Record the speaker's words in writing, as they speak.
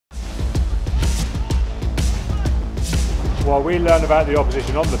While we learn about the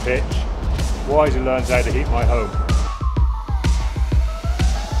opposition on the pitch, Wiser learns how to heat my home.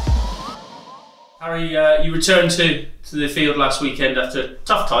 Harry, you returned to the field last weekend after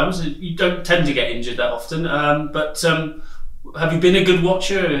tough times. You don't tend to get injured that often, but have you been a good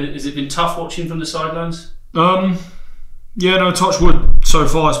watcher? Has it been tough watching from the sidelines? Yeah, no, touch wood. So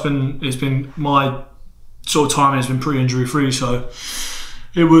far, it's been my sort of timing has been pretty injury free. So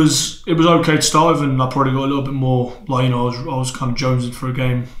it was okay to start with, and I probably got a little bit more like, you know, I was kind of jonesing for a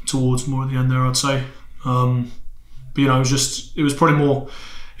game towards more at the end there, I'd say. But you know, it was probably more.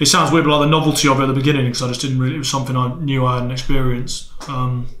 It sounds weird, but like the novelty of it at the beginning, because I just didn't really. It was something I knew I hadn't experienced.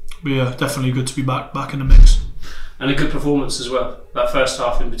 But yeah, definitely good to be back in the mix. And a good performance as well. That first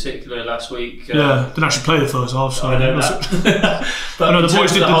half in particular last week. Yeah, didn't actually play the first half. So I know that. But I know the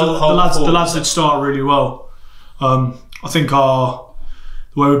boys did. The lads did start really well. I think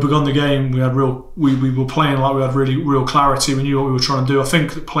the way we begun the game, we were playing like we had really real clarity. We knew what we were trying to do. I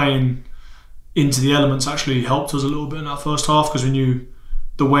think that playing into the elements actually helped us a little bit in that first half, because we knew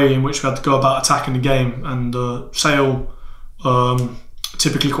the way in which we had to go about attacking the game. And Sale,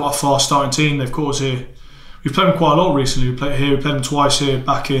 typically quite a fast starting team. They've caught us here. We've played them quite a lot recently. We played them twice here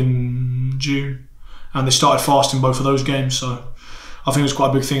back in June, and they started fast in both of those games. So I think it was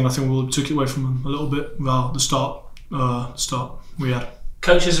quite a big thing, and I think we took it away from them a little bit without the start we had.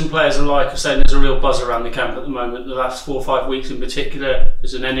 Coaches and players alike are saying there's a real buzz around the camp at the moment. The last 4 or 5 weeks in particular,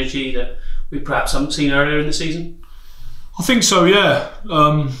 there's an energy that we perhaps haven't seen earlier in the season. I think so, yeah.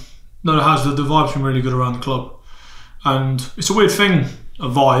 No, it has. The vibe's been really good around the club, and it's a weird thing, a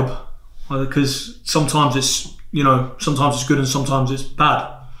vibe, because sometimes it's good and sometimes it's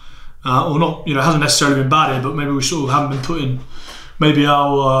bad, or not. You know, it hasn't necessarily been bad here, but maybe we sort of haven't been putting. Maybe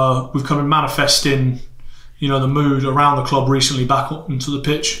we've come and manifesting, you know, the mood around the club recently back onto the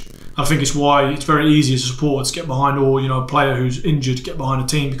pitch. I think it's why it's very easy as a supporter to get behind, or you know, a player who's injured to get behind a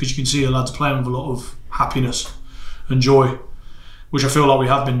team, because you can see the lads playing with a lot of happiness and joy, which I feel like we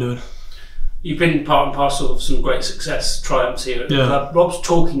have been doing. You've been part and parcel of some great success triumphs here at the club. Rob's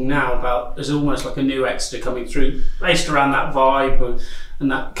talking now about there's almost like a new Exeter coming through, based around that vibe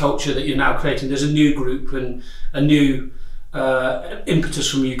and that culture that you're now creating. There's a new group and a new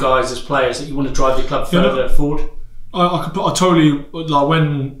impetus from you guys as players that you want to drive the club further forward. I totally, like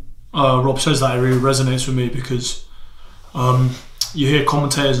when Rob says that, it really resonates with me, because you hear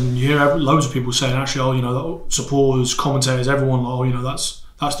commentators and you hear loads of people saying, actually, oh, you know, supporters, commentators, everyone, oh, you know, that's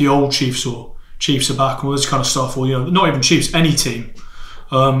the old Chiefs, or Chiefs are back, and all this kind of stuff, or you know, not even Chiefs, any team.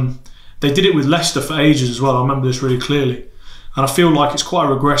 They did it with Leicester for ages as well. I remember this really clearly, and I feel like it's quite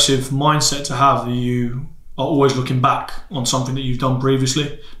a regressive mindset to have, that you are always looking back on something that you've done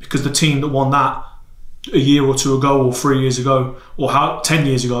previously, because the team that won that a year or two ago, or 3 years ago, or 10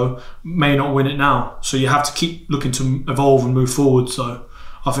 years ago may not win it now. So you have to keep looking to evolve and move forward. So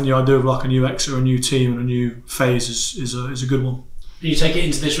I think the idea of like a new Exeter, a new team, and a new phase is a good one. You take it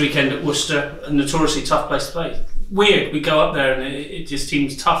into this weekend at Worcester, a notoriously tough place to play. Weird, we go up there and it just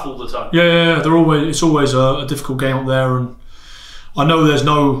seems tough all the time. Yeah. It's always a difficult game up there, and I know there's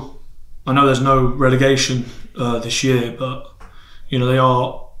no relegation this year, but you know, they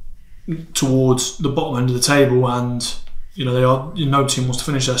are towards the bottom end of the table, and you know, no team wants to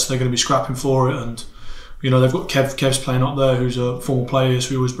finish there, so they're going to be scrapping for it. And you know, they've got Kev's playing up there, who's a former player, so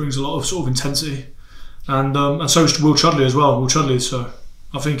he always brings a lot of sort of intensity. And so is Will Chudley as well. So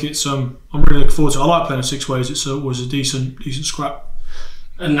I think it's I'm really looking forward to it. I like playing a six ways. It's always a decent scrap.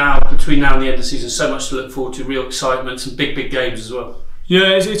 And now, between now and the end of the season, so much to look forward to. Real excitement, some big games as well.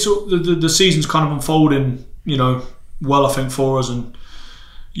 Yeah, it's the season's kind of unfolding, you know, well, I think, for us, and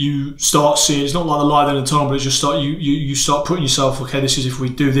you start seeing, it's not like the light in the tunnel, but it's just you start putting yourself, okay, this is, if we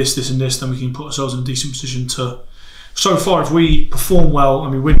do this and this, then we can put ourselves in a decent position to. So far, if we perform well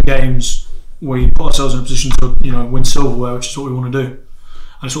and we win games, we put ourselves in a position to, you know, win silverware, which is what we want to do,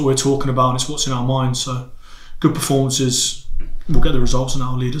 and it's what we're talking about, and it's what's in our minds. So good performances, we'll get the results, and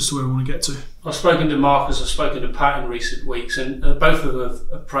that'll lead us to where we want to get to. I've spoken to Marcus, I've spoken to Pat in recent weeks, and both of them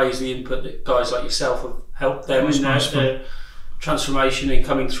have praised the input that guys like yourself have helped them in their transformation and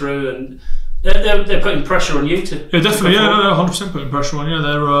coming through, and they're putting pressure on you to. Yeah, definitely. Yeah, no, 100% putting pressure on you.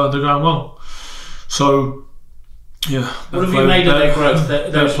 They're going well. So. Yeah. What have you made of their growth?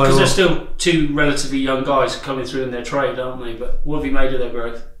 Because they're still two relatively young guys coming through in their trade, aren't they? But what have you made of their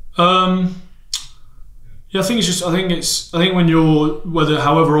growth? Yeah, I think when you're,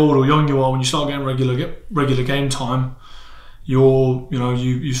 however old or young you are, when you start getting regular game time, you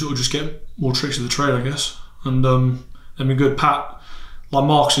sort of just get more tricks of the trade, I guess. And they've been good. Pat, like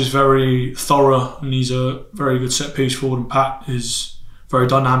Marks, is very thorough, and he's a very good set piece forward, and Pat is very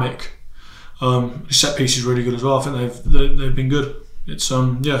dynamic. His set piece is really good as well. I think they've been good. It's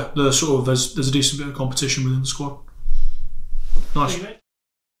there's a decent bit of competition within the squad. Nice.